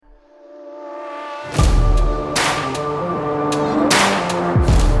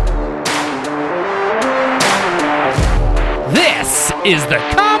is the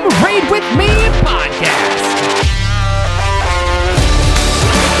Come Read With Me podcast.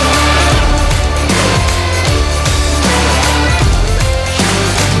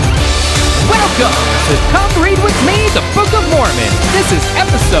 Welcome to Come Read With Me, the Book of Mormon. This is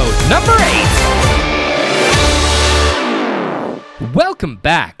episode number 8. Welcome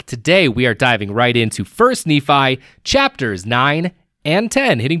back. Today we are diving right into 1 Nephi, chapters 9 and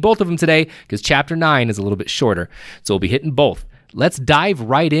 10, hitting both of them today because chapter 9 is a little bit shorter, so we'll be hitting both. Let's dive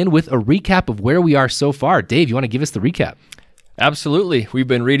right in with a recap of where we are so far. Dave, you want to give us the recap? Absolutely. We've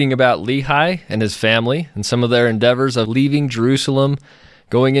been reading about Lehi and his family and some of their endeavors of leaving Jerusalem,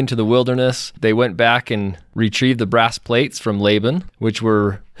 going into the wilderness. They went back and retrieved the brass plates from Laban, which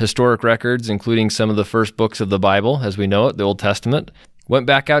were historic records, including some of the first books of the Bible, as we know it, the Old Testament. Went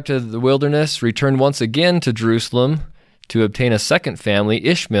back out to the wilderness, returned once again to Jerusalem to obtain a second family,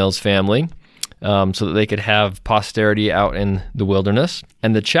 Ishmael's family, so that they could have posterity out in the wilderness.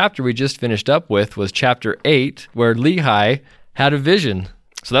 And the chapter we just finished up with was chapter 8, where Lehi had a vision.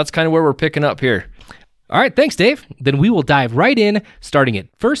 So that's kind of where we're picking up here. All right, thanks, Dave. Then we will dive right in, starting at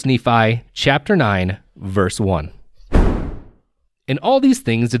 1 Nephi, chapter 9, verse 1. And all these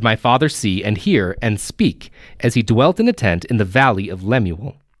things did my father see and hear and speak, as he dwelt in a tent in the valley of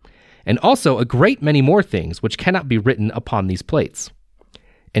Lemuel. And also a great many more things which cannot be written upon these plates.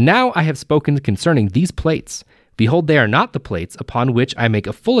 And now I have spoken concerning these plates. Behold, they are not the plates upon which I make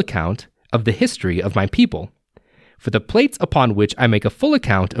a full account of the history of my people. For the plates upon which I make a full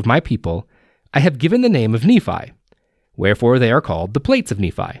account of my people, I have given the name of Nephi. Wherefore they are called the plates of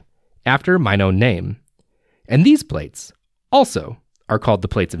Nephi, after mine own name. And these plates also are called the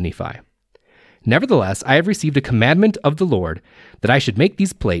plates of Nephi. Nevertheless, I have received a commandment of the Lord that I should make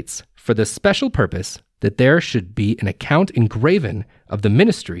these plates for the special purpose that there should be an account engraven of the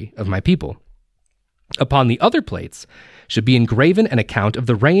ministry of my people. Upon the other plates should be engraven an account of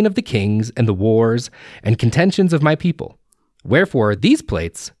the reign of the kings and the wars and contentions of my people. Wherefore these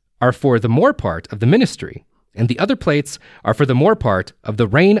plates are for the more part of the ministry, and the other plates are for the more part of the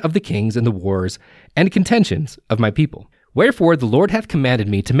reign of the kings and the wars and contentions of my people. Wherefore the Lord hath commanded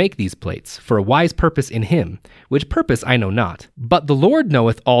me to make these plates for a wise purpose in him, which purpose I know not. But the Lord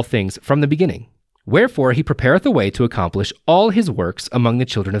knoweth all things from the beginning. Wherefore he prepareth a way to accomplish all his works among the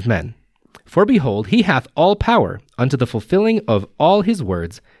children of men. For behold, he hath all power unto the fulfilling of all his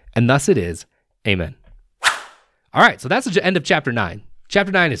words, and thus it is. Amen. All right, so that's the end of chapter 9.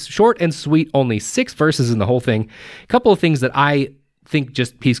 Chapter 9 is short and sweet, only 6 verses in the whole thing. A couple of things that I think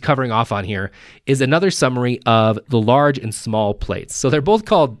just he's covering off on here is another summary of the large and small plates. So they're both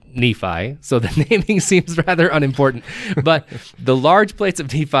called Nephi, so the naming seems rather unimportant. But the large plates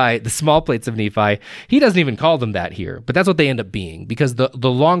of Nephi, the small plates of Nephi, he doesn't even call them that here, but that's what they end up being, because the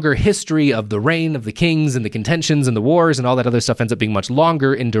longer history of the reign of the kings and the contentions and the wars and all that other stuff ends up being much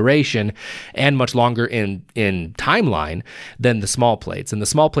longer in duration and much longer in timeline than the small plates. And the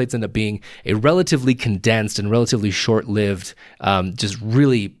small plates end up being a relatively condensed and relatively short-lived, just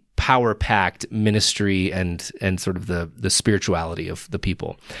really power-packed ministry and sort of the spirituality of the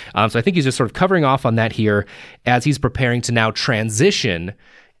people. So I think he's just sort of covering off on that here as he's preparing to now transition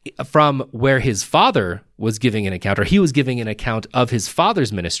from where his father was giving an account, or he was giving an account of his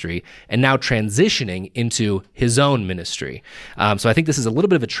father's ministry, and now transitioning into his own ministry. So I think this is a little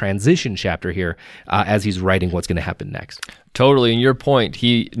bit of a transition chapter here as he's writing what's going to happen next. Totally. And your point,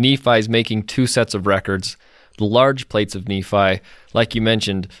 Nephi is making 2 sets of records. The large plates of Nephi, like you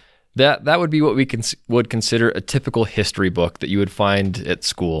mentioned, that would be what we would consider a typical history book that you would find at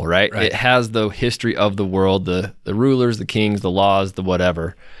school, right? It has the history of the world, the rulers, the kings, the laws, the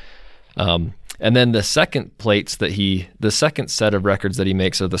whatever. And then the second the second set of records that he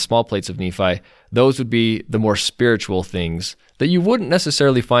makes are the small plates of Nephi. Those would be the more spiritual things that you wouldn't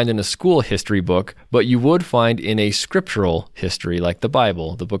necessarily find in a school history book, but you would find in a scriptural history like the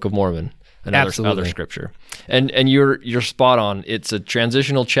Bible, the Book of Mormon. And other scripture. And you're spot on. It's a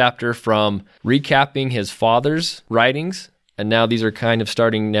transitional chapter from recapping his father's writings, and now these are kind of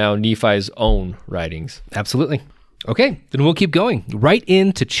starting now Nephi's own writings. Absolutely. Okay, then we'll keep going. Right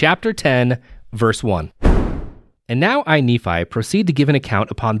into chapter 10, verse 1. And now I, Nephi, proceed to give an account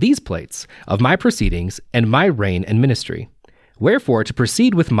upon these plates of my proceedings and my reign and ministry. Wherefore, to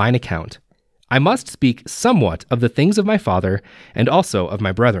proceed with mine account, I must speak somewhat of the things of my father and also of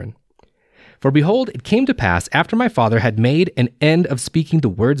my brethren. For behold, it came to pass after my father had made an end of speaking the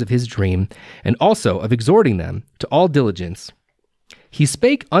words of his dream, and also of exhorting them to all diligence, he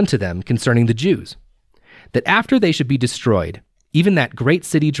spake unto them concerning the Jews, that after they should be destroyed, even that great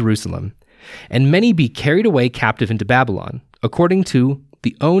city Jerusalem, and many be carried away captive into Babylon, according to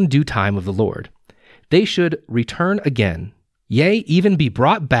the own due time of the Lord, they should return again, yea, even be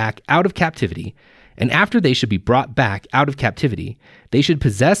brought back out of captivity, and after they should be brought back out of captivity, they should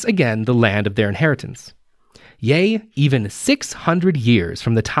possess again the land of their inheritance. Yea, even 600 years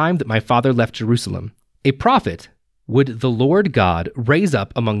from the time that my father left Jerusalem, a prophet would the Lord God raise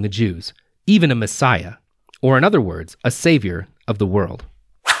up among the Jews, even a Messiah, or in other words, a Savior of the world.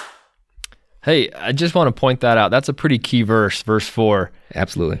 Hey, I just want to point that out. That's a pretty key verse, verse 4.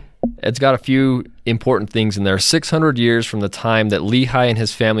 Absolutely. It's got a few important things in there. 600 years from the time that Lehi and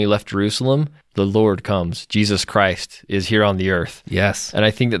his family left Jerusalem, the Lord comes. Jesus Christ is here on the earth. Yes. And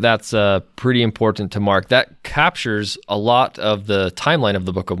I think that that's pretty important to mark. That captures a lot of the timeline of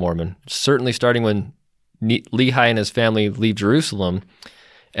the Book of Mormon, certainly starting when Lehi and his family leave Jerusalem,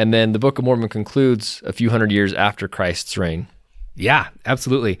 and then the Book of Mormon concludes a few hundred years after Christ's reign. Yeah,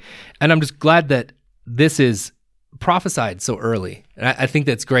 absolutely. And I'm just glad that this is prophesied so early. And I think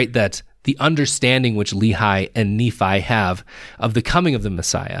that's great that the understanding which Lehi and Nephi have of the coming of the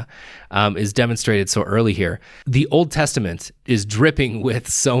Messiah is demonstrated so early here. The Old Testament is dripping with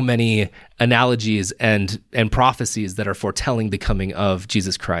so many analogies and prophecies that are foretelling the coming of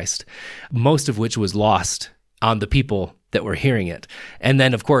Jesus Christ, most of which was lost on the people that were hearing it. And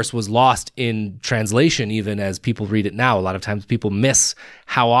then, of course, was lost in translation, even as people read it now. A lot of times people miss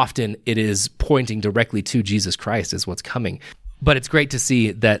how often it is pointing directly to Jesus Christ as what's coming. But it's great to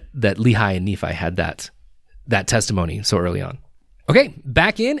see that Lehi and Nephi had that testimony so early on. Okay,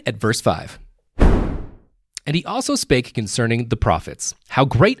 back in at verse 5. And he also spake concerning the prophets, how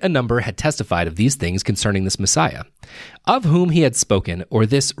great a number had testified of these things concerning this Messiah, of whom he had spoken, or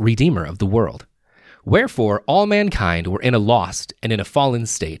this Redeemer of the world. Wherefore all mankind were in a lost and in a fallen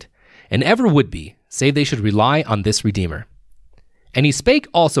state, and ever would be, save they should rely on this Redeemer. And he spake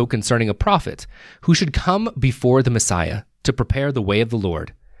also concerning a prophet, who should come before the Messiah, to prepare the way of the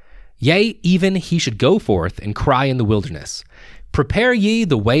Lord. Yea, even he should go forth and cry in the wilderness, Prepare ye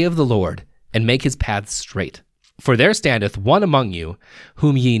the way of the Lord, and make his paths straight. For there standeth one among you,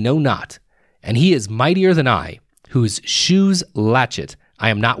 whom ye know not, and he is mightier than I, whose shoes latchet I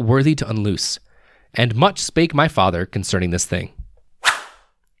am not worthy to unloose. And much spake my father concerning this thing.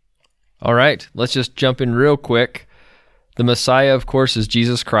 All right, let's just jump in real quick. The Messiah, of course, is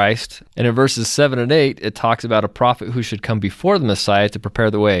Jesus Christ. And in verses 7 and 8, it talks about a prophet who should come before the Messiah to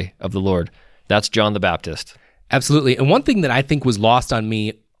prepare the way of the Lord. That's John the Baptist. Absolutely. And one thing that I think was lost on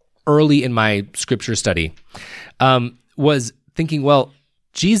me early in my scripture study was thinking, well,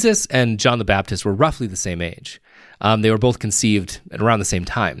 Jesus and John the Baptist were roughly the same age. They were both conceived at around the same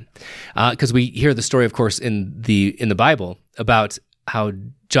time. Because we hear the story, of course, in the Bible about how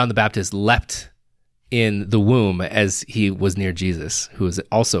John the Baptist leapt in the womb as he was near Jesus, who was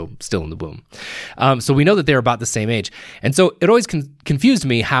also still in the womb. So we know that they're about the same age. And so it always confused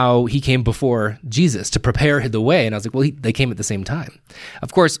me how he came before Jesus to prepare the way. And I was like, well, they came at the same time.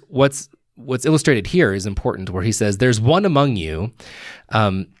 Of course, what's illustrated here is important, where he says, there's one among you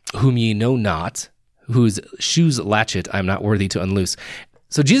whom ye know not, whose shoes latchet I am not worthy to unloose.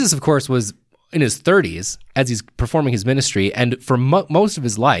 So Jesus, of course, was in his 30s as he's performing his ministry, and for most of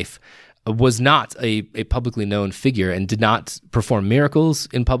his life was not a publicly known figure and did not perform miracles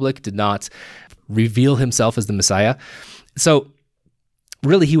in public, did not reveal himself as the Messiah. So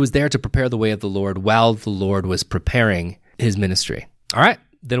really, he was there to prepare the way of the Lord while the Lord was preparing his ministry. All right,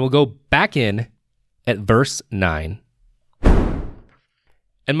 then we'll go back in at verse 9.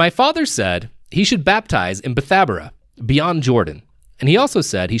 And my father said he should baptize in Bethabara, beyond Jordan. And he also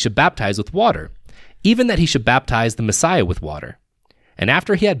said he should baptize with water, even that he should baptize the Messiah with water. And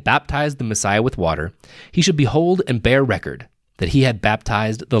after he had baptized the Messiah with water, he should behold and bear record that he had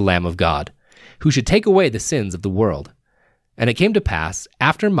baptized the Lamb of God, who should take away the sins of the world. And it came to pass,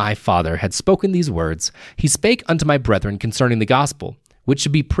 after my father had spoken these words, he spake unto my brethren concerning the gospel, which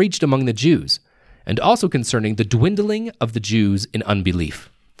should be preached among the Jews, and also concerning the dwindling of the Jews in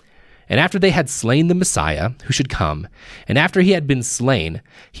unbelief. And after they had slain the Messiah, who should come, and after he had been slain,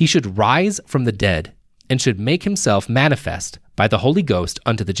 he should rise from the dead, and should make himself manifest by the Holy Ghost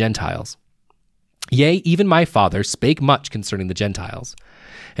unto the Gentiles. Yea, even my father spake much concerning the Gentiles,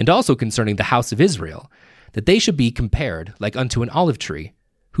 and also concerning the house of Israel, that they should be compared like unto an olive tree,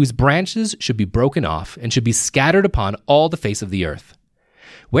 whose branches should be broken off, and should be scattered upon all the face of the earth.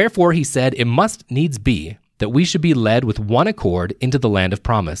 Wherefore he said, it must needs be that we should be led with one accord into the land of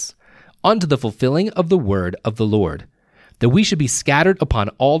promise, unto the fulfilling of the word of the Lord, that we should be scattered upon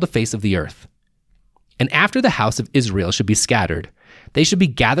all the face of the earth. And after the house of Israel should be scattered, they should be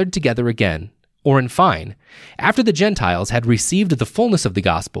gathered together again, or in fine, after the Gentiles had received the fullness of the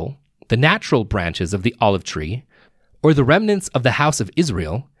gospel, the natural branches of the olive tree, or the remnants of the house of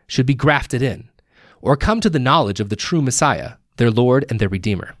Israel, should be grafted in, or come to the knowledge of the true Messiah, their Lord and their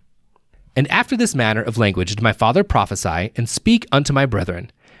Redeemer. And after this manner of language did my father prophesy and speak unto my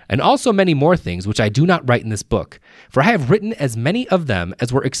brethren, and also many more things which I do not write in this book, for I have written as many of them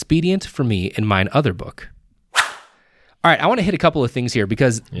as were expedient for me in mine other book. All right, I want to hit a couple of things here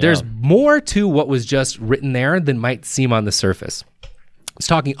because there's more to what was just written there than might seem on the surface. It's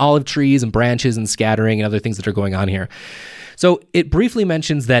talking olive trees and branches and scattering and other things that are going on here. So it briefly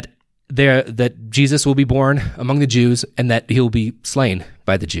mentions that Jesus will be born among the Jews and that he'll be slain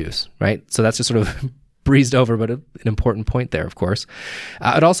by the Jews, right? So that's just sort of breezed over, but an important point there, of course.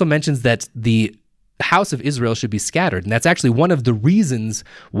 It also mentions that the house of Israel should be scattered, and that's actually one of the reasons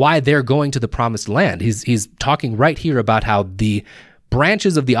why they're going to the promised land. He's talking right here about how the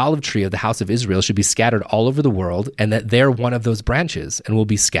branches of the olive tree of the house of Israel should be scattered all over the world, and that they're one of those branches and will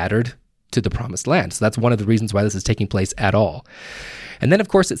be scattered to the promised land. So that's one of the reasons why this is taking place at all. And then, of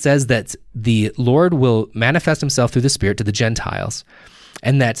course, it says that the Lord will manifest himself through the Spirit to the Gentiles,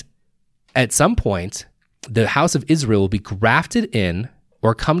 and that at some point, the house of Israel will be grafted in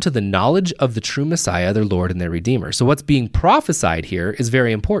or come to the knowledge of the true Messiah, their Lord and their Redeemer. So what's being prophesied here is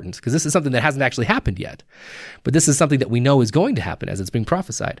very important because this is something that hasn't actually happened yet. But this is something that we know is going to happen as it's being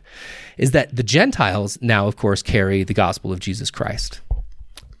prophesied, is that the Gentiles now, of course, carry the gospel of Jesus Christ.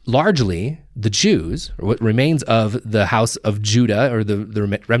 Largely, the Jews, or what remains of the house of Judah, or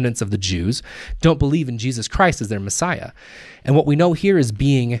the remnants of the Jews, don't believe in Jesus Christ as their Messiah. And what we know here is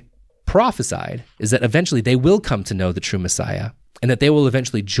being prophesied is that eventually they will come to know the true Messiah, and that they will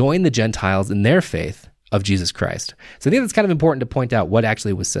eventually join the Gentiles in their faith of Jesus Christ. So I think that's kind of important to point out what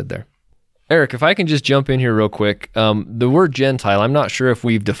actually was said there. Eric, if I can just jump in here real quick. The word Gentile, I'm not sure if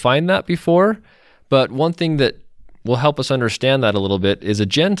we've defined that before, but one thing that will help us understand that a little bit is a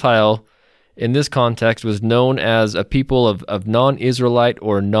Gentile in this context was known as a people of non-Israelite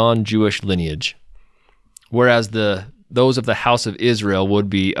or non-Jewish lineage, whereas those of the house of Israel would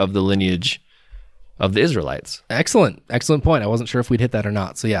be of the lineage of the Israelites. Excellent point. I wasn't sure if we'd hit that or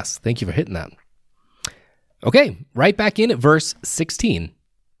not. So yes, thank you for hitting that. Okay, right back in at verse 16.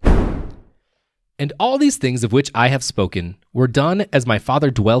 And all these things of which I have spoken were done as my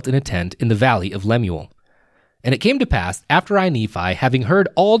father dwelt in a tent in the valley of Lemuel. And it came to pass, after I, Nephi, having heard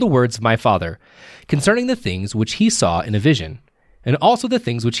all the words of my father, concerning the things which he saw in a vision, and also the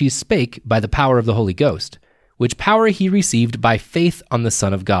things which he spake by the power of the Holy Ghost, which power he received by faith on the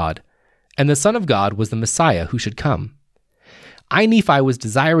Son of God. And the Son of God was the Messiah who should come. I, Nephi, was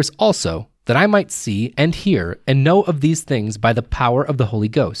desirous also that I might see and hear and know of these things by the power of the Holy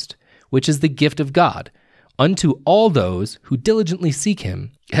Ghost, which is the gift of God, unto all those who diligently seek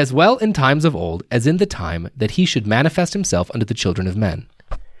him, as well in times of old as in the time that he should manifest himself unto the children of men.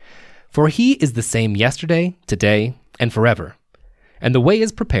 For he is the same yesterday, today, and forever. And the way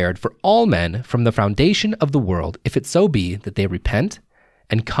is prepared for all men from the foundation of the world, if it so be that they repent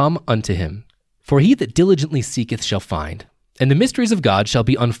and come unto him. For he that diligently seeketh shall find, and the mysteries of God shall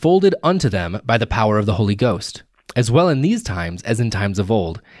be unfolded unto them by the power of the Holy Ghost, as well in these times as in times of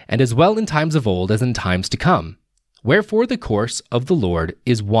old, and as well in times of old as in times to come. Wherefore the course of the Lord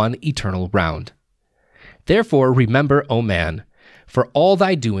is one eternal round. Therefore remember, O man, for all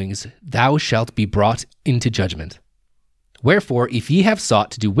thy doings thou shalt be brought into judgment. Wherefore, if ye have sought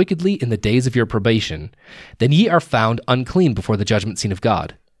to do wickedly in the days of your probation, then ye are found unclean before the judgment seat of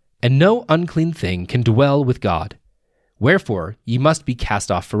God. And no unclean thing can dwell with God. Wherefore, ye must be cast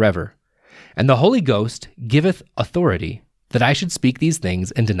off forever. And the Holy Ghost giveth authority that I should speak these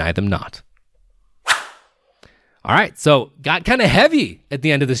things and deny them not. All right, so got kind of heavy at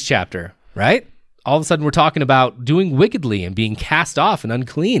the end of this chapter, right? All of a sudden we're talking about doing wickedly and being cast off and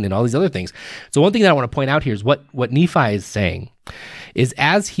unclean and all these other things. So one thing that I want to point out here is what Nephi is saying is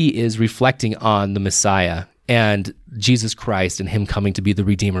as he is reflecting on the Messiah and Jesus Christ and him coming to be the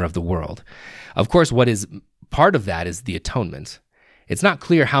Redeemer of the world. Of course, what is part of that is the atonement. It's not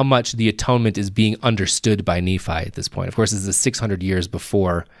clear how much the atonement is being understood by Nephi at this point. Of course, this is 600 years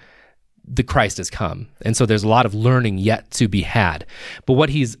before the Christ has come. And so there's a lot of learning yet to be had. But what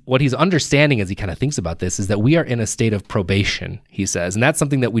he's understanding as he kind of thinks about this is that we are in a state of probation, he says. And that's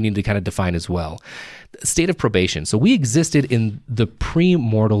something that we need to kind of define as well. State of probation. So we existed in the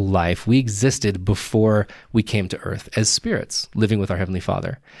pre-mortal life. We existed before we came to earth as spirits living with our Heavenly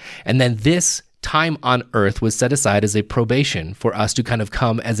Father. And then this time on earth was set aside as a probation for us to kind of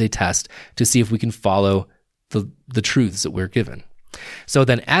come as a test to see if we can follow the truths that we're given. So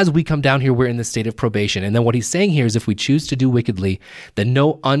then as we come down here, we're in the state of probation. And then what he's saying here is if we choose to do wickedly, then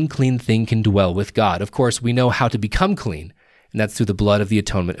no unclean thing can dwell with God. Of course, we know how to become clean. and that's through the blood of the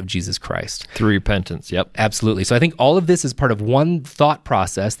atonement of Jesus Christ. Through repentance, yep. Absolutely. So I think all of this is part of one thought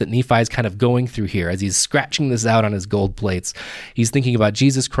process that Nephi is kind of going through here as he's scratching this out on his gold plates. He's thinking about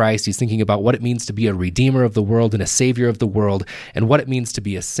Jesus Christ. He's thinking about what it means to be a redeemer of the world and a savior of the world, and what it means to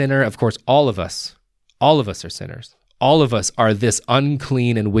be a sinner. Of course, all of us are sinners. All of us are this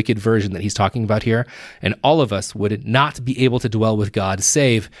unclean and wicked version that he's talking about here, and all of us would not be able to dwell with God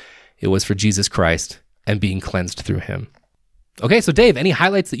save it was for Jesus Christ and being cleansed through him. Okay, so Dave, any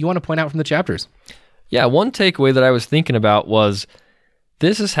highlights that you want to point out from the chapters? Yeah, one takeaway that I was thinking about was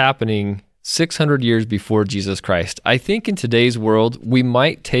this is happening 600 years before Jesus Christ. I think in today's world, we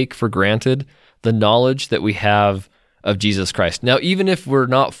might take for granted the knowledge that we have of Jesus Christ. Now, even if we're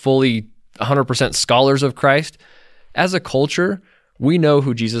not fully 100% scholars of Christ, as a culture, we know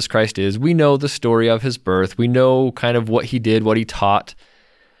who Jesus Christ is. We know the story of his birth. We know kind of what he did, what he taught.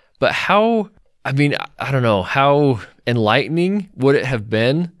 But how enlightening would it have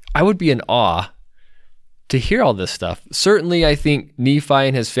been? I would be in awe to hear all this stuff. Certainly, I think Nephi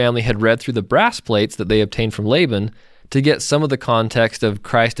and his family had read through the brass plates that they obtained from Laban to get some of the context of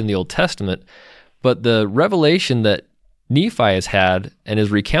Christ in the Old Testament. But the revelation that Nephi has had and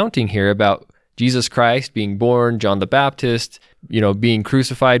is recounting here about Jesus Christ being born, John the Baptist, being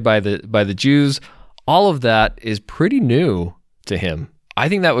crucified by the Jews, all of that is pretty new to him. I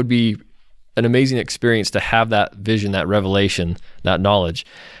think that would be an amazing experience to have that vision, that revelation, that knowledge.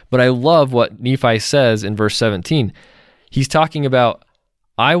 But I love what Nephi says in verse 17. He's talking about,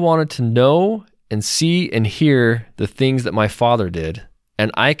 I wanted to know and see and hear the things that my father did,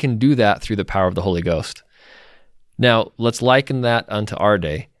 and I can do that through the power of the Holy Ghost. Now, let's liken that unto our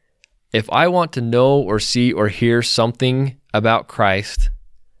day. If I want to know or see or hear something about Christ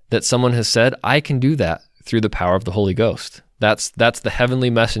that someone has said, I can do that through the power of the Holy Ghost. That's the heavenly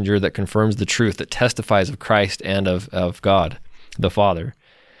messenger that confirms the truth, that testifies of Christ and of God, the Father.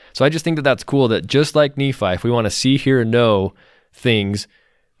 So I just think that that's cool that just like Nephi, if we want to see, hear, and know things,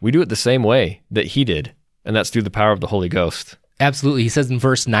 we do it the same way that he did, and that's through the power of the Holy Ghost. Absolutely. He says in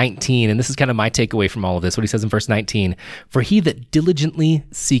verse 19, and this is kind of my takeaway from all of this, what he says in verse 19, for he that diligently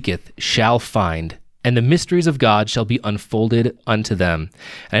seeketh shall find, and the mysteries of God shall be unfolded unto them.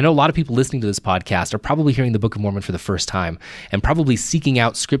 And I know a lot of people listening to this podcast are probably hearing the Book of Mormon for the first time and probably seeking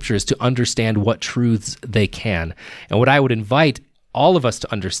out scriptures to understand what truths they can. And what I would invite all of us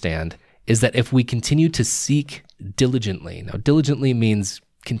to understand is that if we continue to seek diligently, now diligently means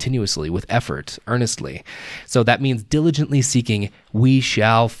continuously, with effort, earnestly. So that means diligently seeking, we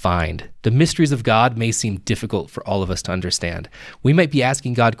shall find. The mysteries of God may seem difficult for all of us to understand. We might be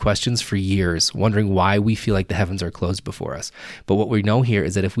asking God questions for years, wondering why we feel like the heavens are closed before us. But what we know here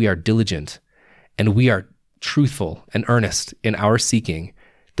is that if we are diligent and we are truthful and earnest in our seeking,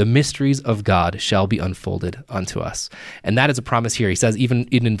 the mysteries of God shall be unfolded unto us. And that is a promise here. He says, even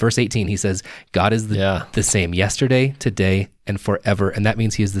in verse 18, he says, God is the same yesterday, today, and forever. And that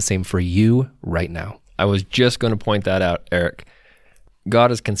means he is the same for you right now. I was just going to point that out, Eric.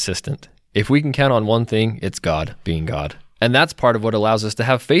 God is consistent. If we can count on one thing, it's God being God. And that's part of what allows us to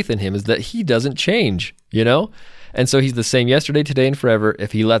have faith in him, is that he doesn't change, And so he's the same yesterday, today, and forever.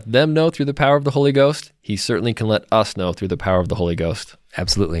 If he let them know through the power of the Holy Ghost, he certainly can let us know through the power of the Holy Ghost.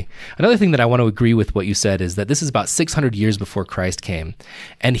 Absolutely. Another thing that I want to agree with what you said is that this is about 600 years before Christ came.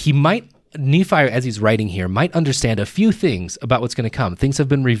 And Nephi, as he's writing here, might understand a few things about what's going to come. Things have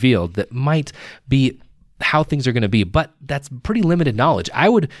been revealed that might be how things are going to be, but that's pretty limited knowledge.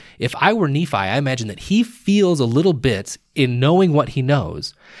 If I were Nephi, I imagine that he feels a little bit in knowing what he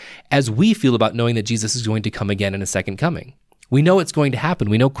knows as we feel about knowing that Jesus is going to come again in a second coming. We know it's going to happen.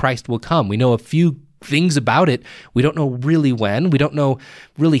 We know Christ will come. We know a few things about it. We don't know really when. We don't know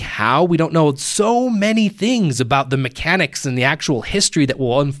really how. We don't know so many things about the mechanics and the actual history that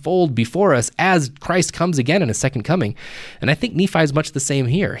will unfold before us as Christ comes again in a second coming. And I think Nephi is much the same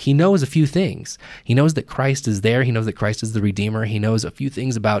here. He knows a few things. He knows that Christ is there. He knows that Christ is the Redeemer. He knows a few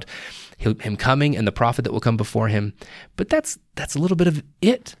things about him coming and the prophet that will come before him. But that's a little bit of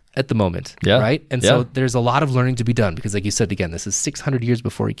it at the moment, right? And so there's a lot of learning to be done because, like you said, again, this is 600 years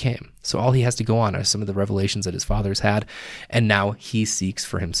before he came. So all he has to go on are some of the revelations that his fathers had, and now he seeks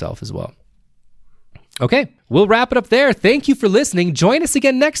for himself as well. Okay, we'll wrap it up there. Thank you for listening. Join us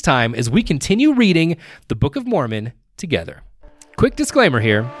again next time as we continue reading the Book of Mormon together. Quick disclaimer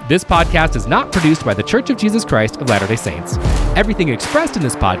here, this podcast is not produced by the Church of Jesus Christ of Latter-day Saints. Everything expressed in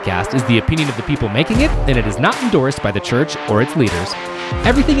this podcast is the opinion of the people making it, and it is not endorsed by the church or its leaders.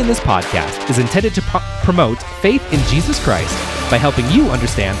 Everything in this podcast is intended to promote faith in Jesus Christ by helping you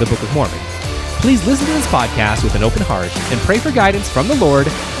understand the Book of Mormon. Please listen to this podcast with an open heart and pray for guidance from the Lord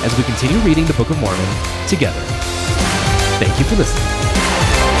as we continue reading the Book of Mormon together. Thank you for listening.